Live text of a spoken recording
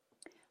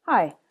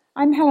Hi,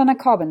 I'm Helena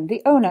Cobban,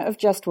 the owner of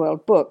Just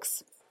World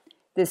Books.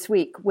 This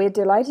week, we're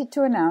delighted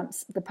to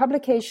announce the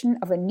publication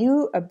of a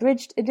new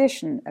abridged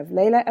edition of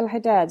Layla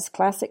El-Haddad's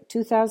classic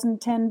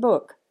 2010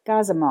 book,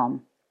 Gaza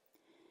Mom.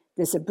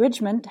 This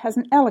abridgment has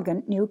an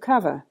elegant new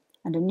cover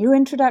and a new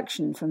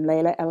introduction from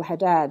Layla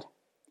El-Haddad.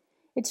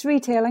 It's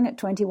retailing at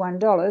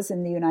 $21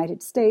 in the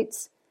United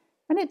States,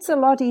 and it's a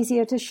lot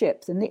easier to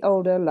ship than the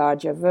older,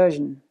 larger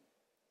version.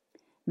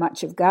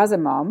 Much of Gaza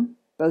Mom,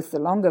 both the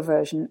longer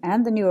version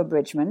and the new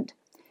abridgment,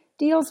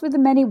 deals with the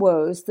many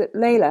woes that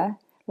Layla,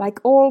 like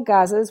all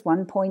Gaza's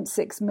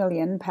 1.6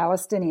 million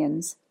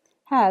Palestinians,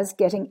 has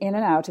getting in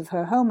and out of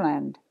her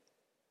homeland.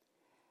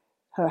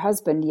 Her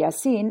husband,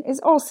 Yassin, is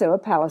also a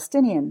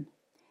Palestinian,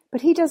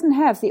 but he doesn't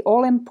have the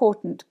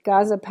all-important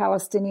Gaza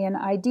Palestinian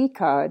ID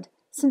card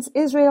since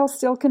Israel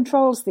still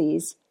controls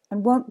these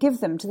and won't give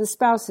them to the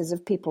spouses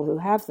of people who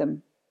have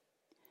them.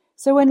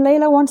 So when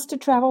Layla wants to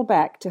travel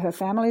back to her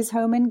family's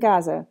home in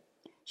Gaza,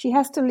 she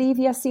has to leave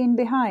Yassin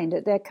behind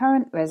at their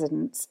current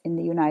residence in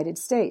the United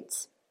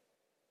States.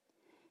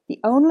 The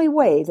only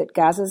way that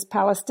Gaza's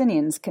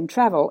Palestinians can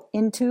travel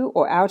into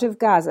or out of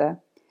Gaza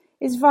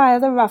is via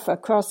the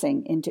Rafah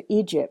crossing into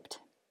Egypt.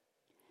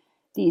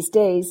 These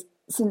days,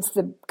 since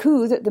the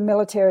coup that the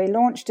military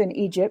launched in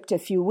Egypt a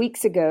few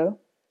weeks ago,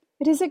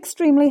 it is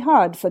extremely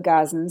hard for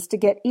Gazans to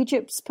get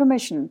Egypt's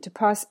permission to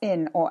pass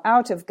in or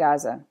out of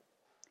Gaza.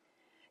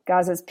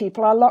 Gaza's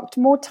people are locked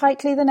more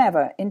tightly than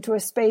ever into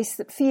a space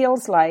that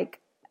feels like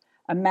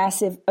a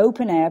massive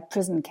open-air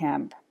prison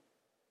camp.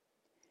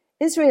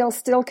 Israel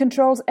still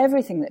controls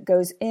everything that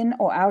goes in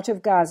or out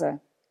of Gaza,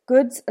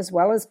 goods as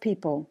well as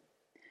people.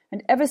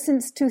 And ever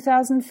since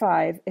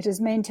 2005, it has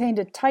maintained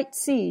a tight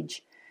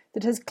siege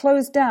that has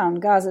closed down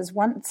Gaza's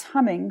once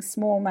humming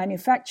small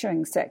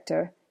manufacturing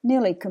sector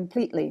nearly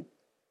completely.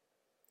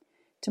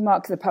 To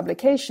mark the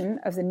publication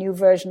of the new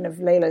version of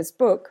Layla's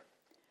book,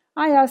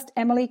 I asked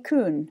Emily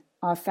Kuhn,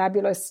 our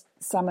fabulous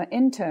summer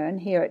intern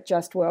here at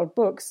Just World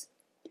Books,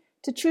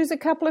 to choose a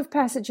couple of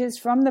passages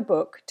from the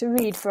book to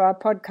read for our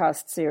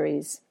podcast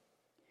series.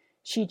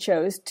 She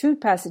chose two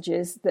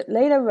passages that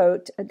Layla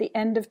wrote at the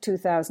end of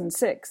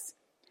 2006,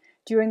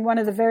 during one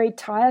of the very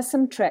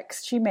tiresome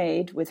treks she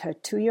made with her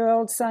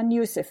 2-year-old son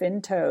Yusuf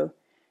in tow,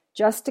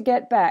 just to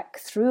get back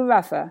through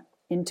Rafah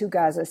into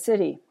Gaza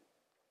City.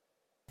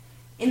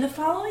 In the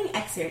following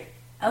excerpt,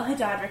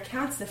 El-Haddad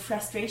recounts the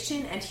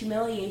frustration and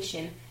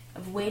humiliation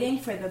of waiting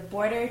for the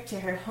border to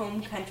her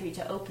home country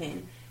to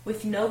open,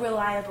 with no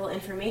reliable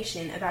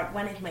information about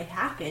when it might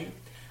happen,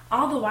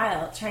 all the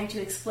while trying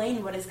to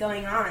explain what is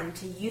going on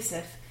to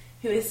Yusuf,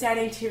 who is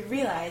starting to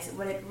realize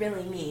what it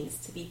really means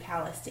to be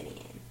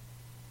Palestinian.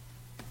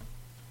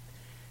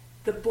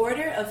 The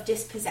Border of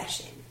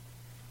Dispossession,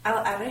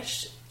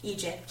 Al-Arish,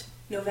 Egypt,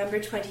 November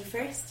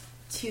 21st,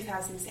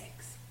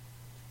 2006.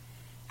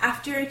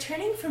 After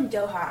returning from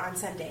Doha on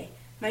Sunday,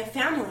 my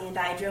family and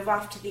I drove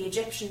off to the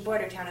Egyptian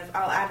border town of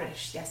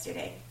Al-Arish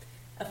yesterday,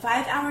 a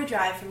 5-hour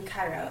drive from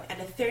Cairo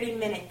and a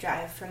 30-minute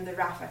drive from the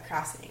Rafah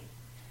crossing.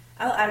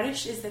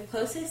 Al-Arish is the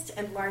closest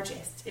and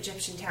largest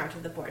Egyptian town to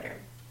the border.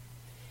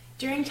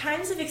 During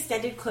times of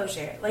extended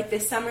closure, like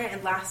this summer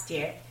and last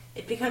year,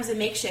 it becomes a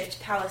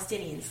makeshift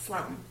Palestinian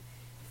slum.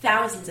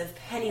 Thousands of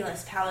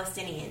penniless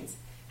Palestinians,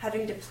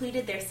 having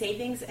depleted their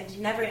savings and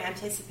never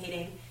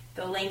anticipating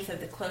the length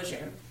of the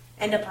closure,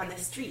 end up on the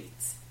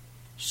streets.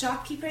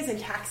 Shopkeepers and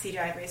taxi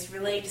drivers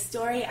relayed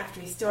story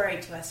after story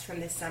to us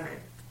from this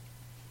summer.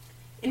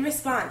 In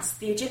response,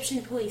 the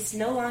Egyptian police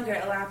no longer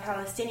allow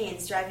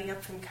Palestinians driving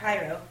up from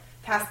Cairo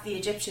past the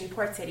Egyptian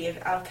port city of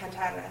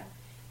Al-Qantara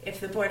if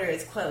the border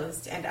is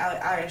closed and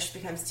Al-Arish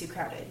becomes too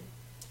crowded.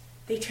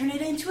 They turn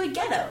it into a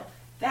ghetto.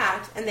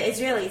 That, and the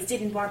Israelis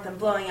didn't want them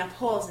blowing up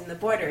holes in the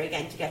border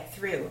again to get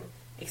through,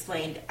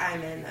 explained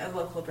Ayman, a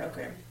local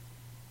broker.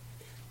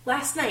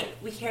 Last night,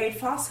 we carried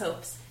false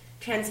hopes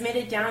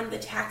transmitted down the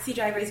taxi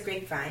driver's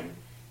grapevine,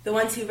 the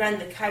ones who run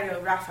the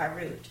Cairo-Rafah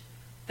route,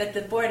 that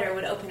the border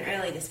would open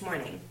early this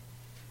morning.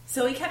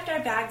 So we kept our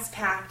bags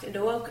packed and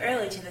awoke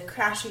early to the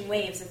crashing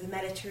waves of the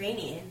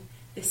Mediterranean,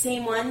 the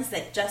same ones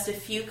that just a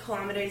few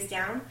kilometers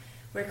down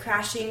were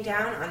crashing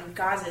down on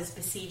Gaza's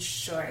besieged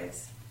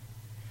shores.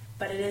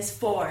 But it is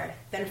 4,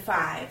 then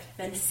 5,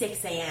 then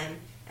 6 a.m.,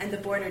 and the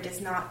border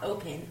does not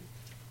open.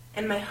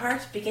 And my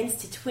heart begins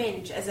to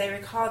twinge as I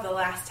recall the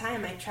last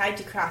time I tried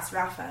to cross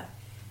Rafah,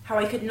 how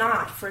I could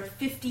not for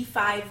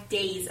 55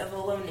 days of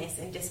aloneness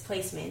and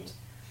displacement,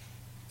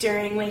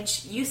 during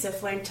which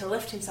Yusuf learned to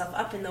lift himself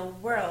up in the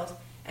world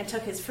and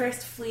took his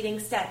first fleeting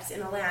steps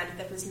in a land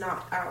that was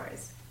not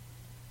ours.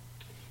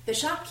 The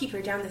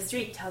shopkeeper down the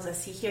street tells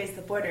us he hears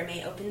the border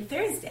may open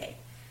Thursday,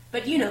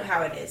 but you know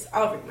how it is,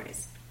 all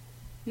rumors.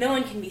 No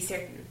one can be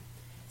certain.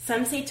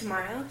 Some say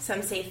tomorrow,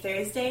 some say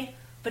Thursday,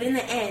 but in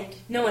the end,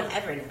 no one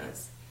ever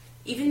knows.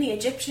 Even the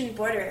Egyptian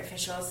border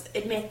officials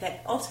admit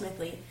that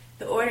ultimately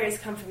the orders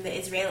come from the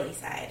Israeli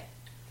side.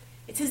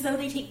 It's as though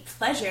they take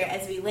pleasure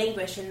as we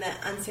languish in the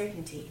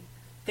uncertainty,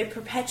 their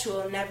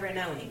perpetual never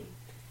knowing,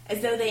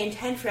 as though they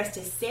intend for us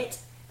to sit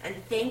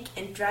and think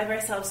and drive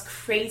ourselves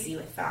crazy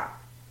with thought.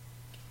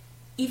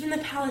 Even the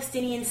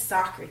Palestinian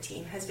soccer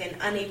team has been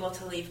unable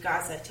to leave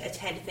Gaza to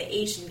attend the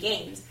Asian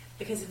Games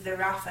because of the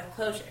Rafah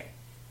closure.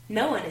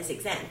 No one is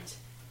exempt.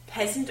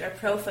 Peasant or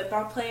pro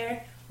football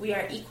player, we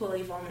are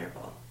equally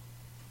vulnerable.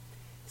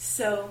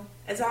 So,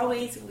 as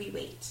always, we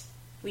wait.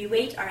 We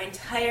wait our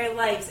entire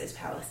lives as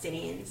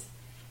Palestinians,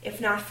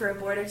 if not for a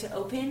border to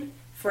open,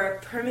 for a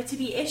permit to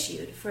be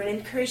issued, for an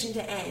incursion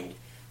to end,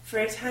 for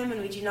a time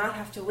when we do not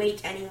have to wait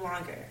any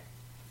longer.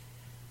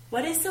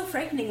 What is so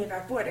frightening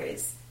about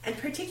borders, and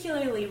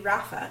particularly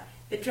Rafah,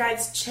 that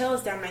drives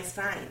chills down my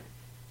spine?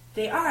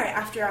 They are,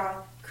 after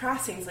all,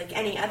 crossings like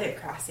any other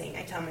crossing,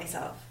 I tell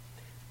myself.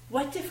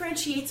 What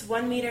differentiates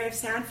 1 meter of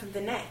sound from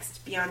the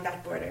next beyond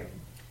that border?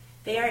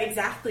 They are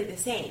exactly the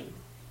same.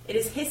 It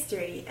is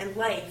history and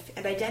life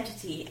and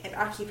identity and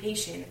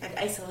occupation and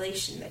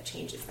isolation that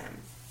changes them.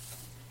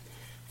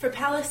 For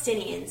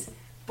Palestinians,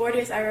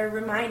 borders are a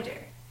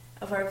reminder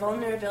of our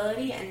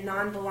vulnerability and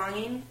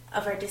non-belonging,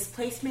 of our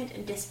displacement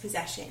and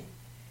dispossession.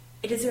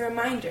 It is a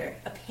reminder,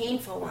 a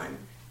painful one,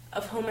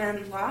 of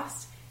homeland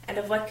lost and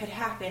of what could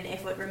happen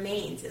if what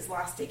remains is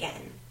lost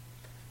again.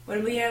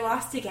 When we are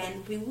lost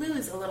again, we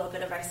lose a little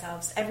bit of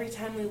ourselves every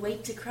time we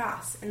wait to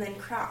cross and then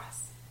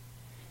cross.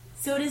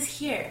 So it is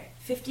here,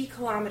 50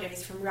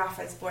 kilometers from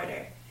Rafah's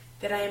border,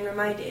 that I am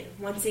reminded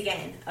once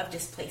again of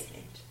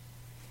displacement.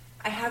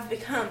 I have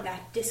become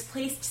that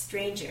displaced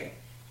stranger,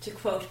 to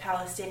quote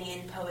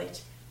Palestinian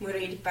poet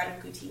Murid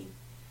Barghouti.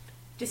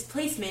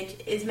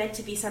 Displacement is meant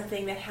to be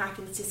something that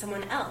happens to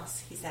someone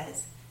else, he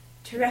says.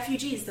 To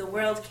refugees, the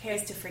world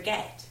cares to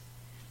forget.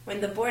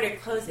 When the border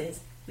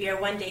closes, we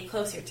are one day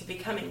closer to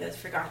becoming those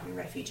forgotten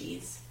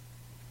refugees.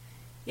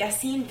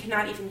 Yassin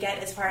cannot even get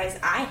as far as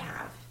I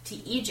have, to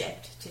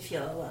Egypt, to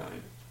feel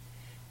alone.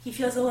 He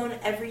feels alone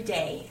every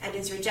day and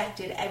is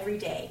rejected every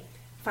day,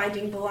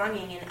 finding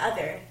belonging in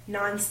other,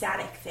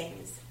 non-static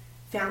things: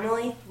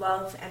 family,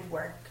 love, and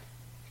work.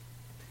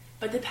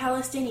 But the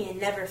Palestinian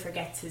never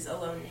forgets his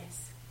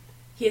aloneness.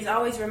 He is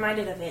always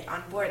reminded of it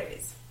on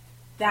borders.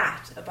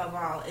 That, above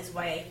all, is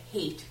why I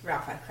hate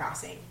Rafah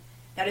crossing.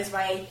 That is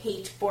why I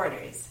hate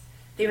borders.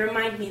 They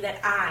remind me that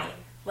I,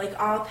 like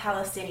all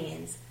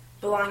Palestinians,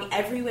 belong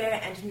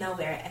everywhere and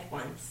nowhere at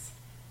once.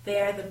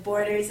 They are the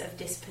borders of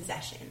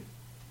dispossession.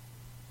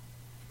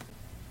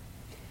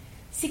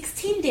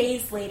 16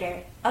 days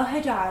later,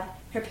 Al-Haddad,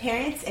 her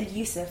parents, and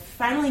Yusuf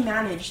finally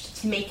managed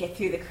to make it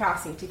through the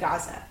crossing to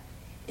Gaza.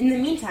 In the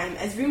meantime,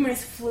 as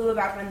rumors flew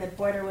about when the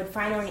border would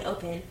finally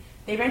open,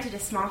 they rented a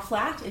small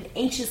flat and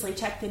anxiously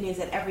checked the news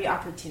at every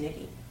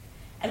opportunity.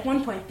 At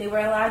one point, they were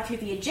allowed through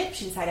the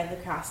Egyptian side of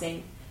the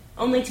crossing,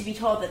 only to be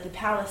told that the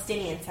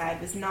Palestinian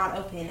side was not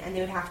open and they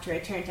would have to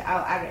return to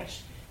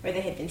Al-Arish, where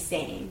they had been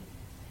staying.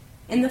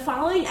 In the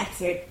following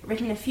excerpt,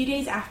 written a few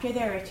days after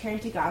their return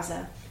to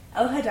Gaza,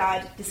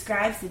 Al-Haddad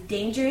describes the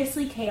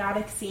dangerously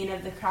chaotic scene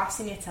of the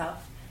crossing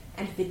itself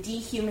and the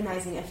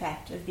dehumanizing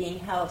effect of being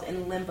held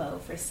in limbo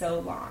for so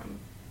long.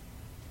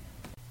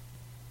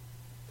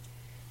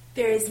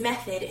 There is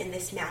method in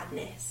this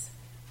madness.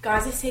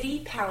 Gaza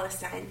City,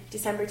 Palestine,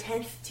 December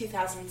 10th,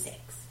 2006.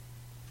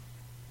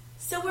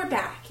 So we're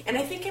back, and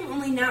I think I'm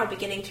only now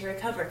beginning to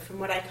recover from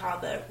what I call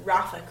the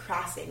Rafah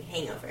crossing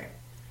hangover.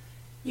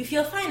 You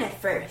feel fine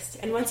at first,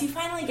 and once you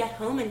finally get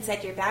home and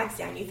set your bags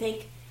down, you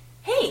think,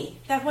 hey,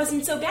 that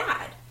wasn't so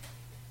bad.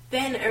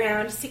 Then,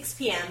 around 6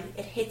 p.m.,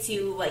 it hits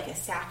you like a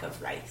sack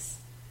of rice.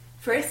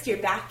 First, your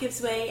back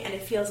gives way, and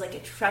it feels like a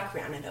truck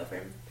ran it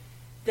over.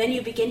 Then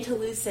you begin to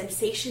lose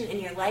sensation in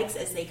your legs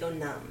as they go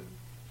numb.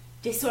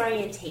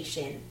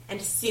 Disorientation,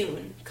 and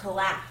soon,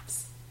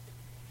 collapse.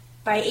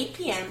 By 8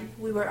 p.m.,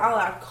 we were all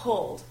out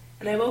cold,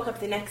 and I woke up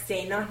the next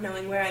day not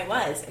knowing where I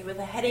was, and with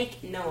a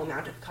headache no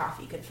amount of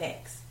coffee could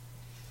fix.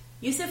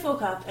 Yusuf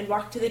woke up and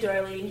walked to the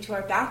door leading to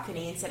our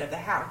balcony instead of the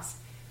house,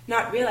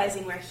 not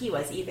realizing where he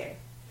was either.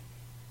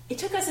 It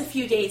took us a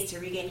few days to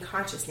regain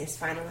consciousness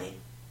finally.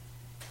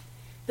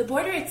 The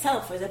border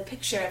itself was a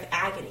picture of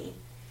agony.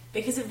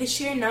 Because of the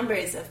sheer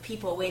numbers of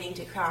people waiting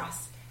to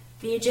cross,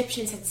 the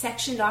Egyptians had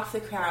sectioned off the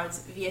crowds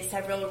via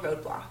several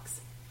roadblocks.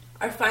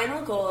 Our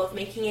final goal of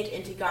making it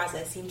into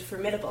Gaza seemed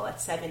formidable at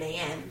 7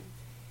 a.m.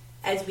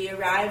 as we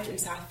arrived and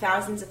saw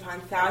thousands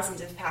upon thousands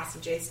of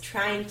passengers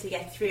trying to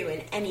get through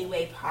in any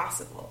way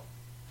possible.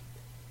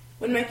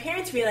 When my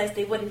parents realized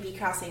they wouldn't be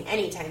crossing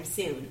anytime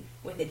soon,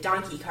 with a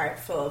donkey cart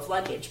full of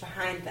luggage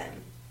behind them,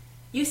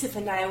 Yusuf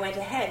and I went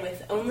ahead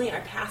with only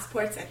our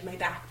passports and my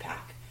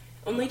backpack,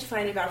 only to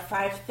find about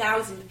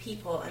 5,000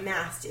 people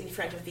amassed in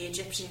front of the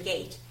Egyptian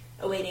gate,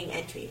 awaiting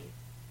entry.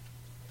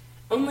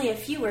 Only a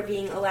few were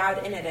being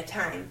allowed in at a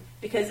time,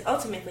 because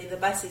ultimately the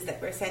buses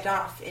that were sent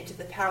off into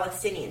the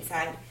Palestinian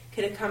side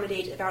could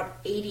accommodate about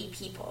 80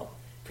 people,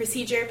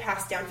 procedure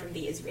passed down from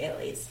the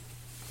Israelis.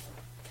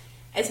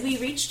 As we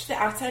reached the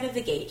outside of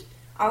the gate,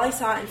 all I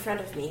saw in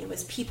front of me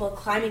was people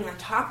climbing on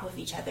top of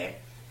each other,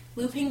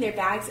 looping their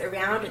bags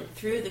around and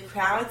through the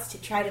crowds to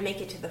try to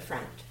make it to the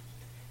front.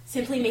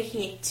 Simply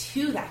making it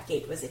to that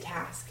gate was a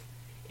task.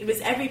 It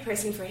was every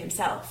person for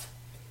himself.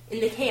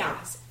 In the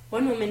chaos,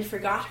 one woman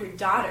forgot her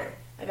daughter,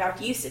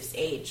 about Yusuf's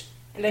age,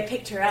 and I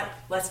picked her up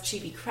lest she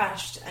be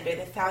crushed under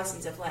the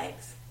thousands of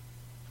legs.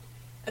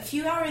 A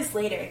few hours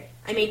later,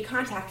 I made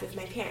contact with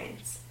my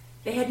parents.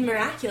 They had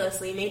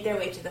miraculously made their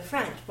way to the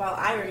front while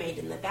I remained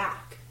in the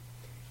back.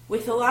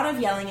 With a lot of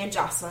yelling and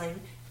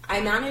jostling, I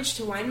managed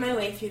to wind my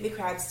way through the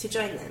crowds to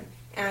join them,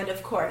 and,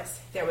 of course,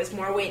 there was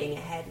more waiting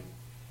ahead.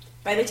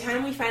 By the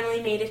time we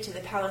finally made it to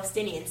the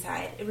Palestinian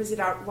side, it was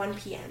about 1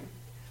 p.m.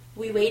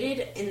 We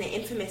waited in the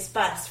infamous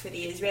bus for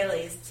the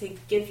Israelis to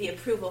give the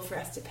approval for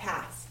us to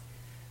pass.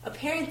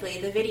 Apparently,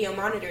 the video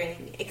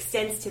monitoring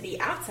extends to the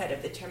outside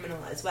of the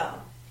terminal as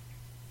well.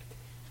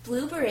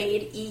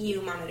 Blue-berets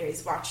EU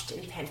monitors watched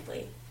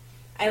intently.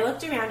 I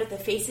looked around at the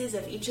faces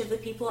of each of the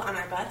people on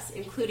our bus,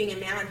 including a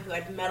man who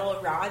had metal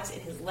rods in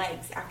his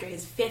legs after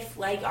his 5th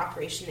leg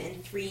operation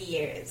in 3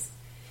 years.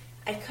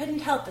 I couldn't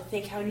help but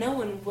think how no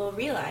one will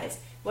realize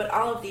what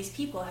all of these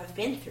people have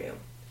been through,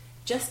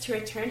 just to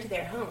return to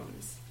their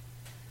homes.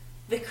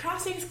 The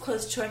crossings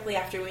closed shortly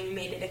after we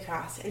made it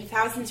across, and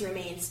thousands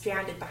remained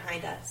stranded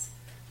behind us.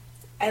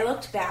 I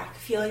looked back,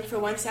 feeling for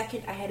 1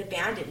 second I had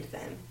abandoned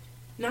them,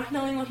 not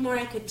knowing what more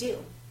I could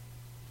do.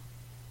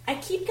 I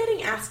keep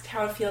getting asked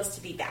how it feels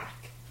to be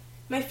back.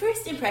 My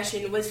first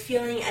impression was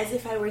feeling as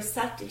if I were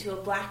sucked into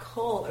a black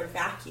hole or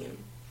vacuum.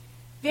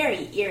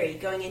 Very eerie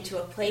going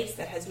into a place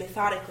that has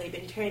methodically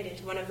been turned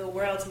into one of the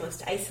world's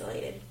most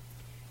isolated.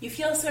 You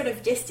feel sort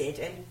of distant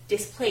and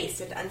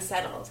displaced and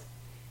unsettled.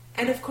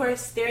 And of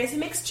course, there is a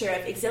mixture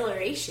of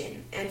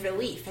exhilaration and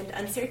relief and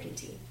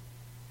uncertainty.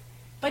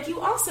 But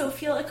you also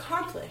feel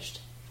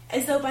accomplished,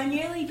 as though by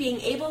merely being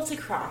able to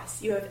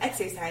cross, you have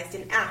exercised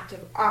an act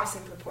of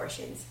awesome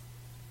proportions,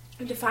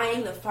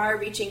 defying the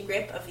far-reaching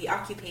grip of the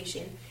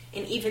occupation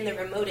in even the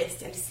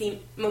remotest and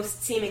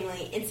most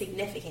seemingly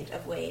insignificant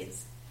of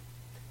ways.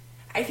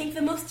 I think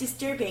the most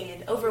disturbing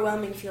and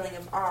overwhelming feeling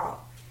of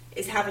all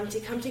is having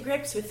to come to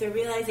grips with the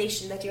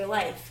realization that your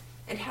life,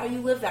 and how you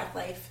live that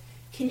life,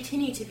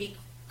 continue to be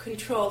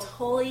controlled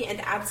wholly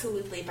and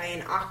absolutely by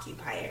an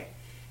occupier,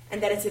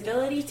 and that its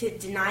ability to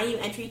deny you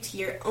entry to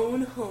your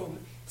own home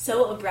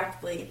so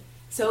abruptly,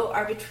 so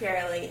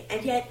arbitrarily,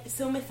 and yet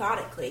so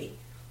methodically,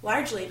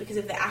 largely because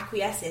of the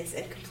acquiescence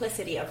and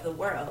complicity of the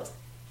world,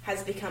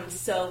 has become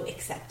so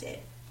accepted.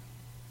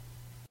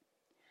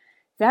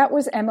 That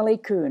was Emily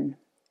Kuhn,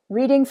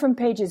 reading from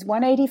pages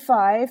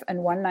 185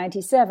 and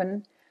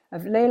 197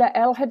 of Layla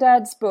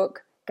El-Haddad's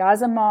book,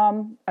 Gaza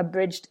Mom,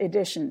 Abridged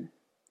Edition.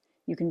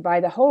 You can buy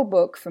the whole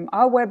book from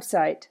our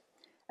website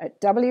at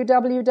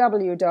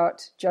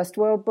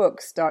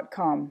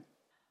www.justworldbooks.com.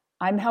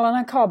 I'm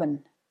Helena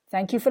Cobban.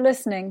 Thank you for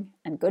listening,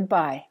 and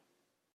goodbye.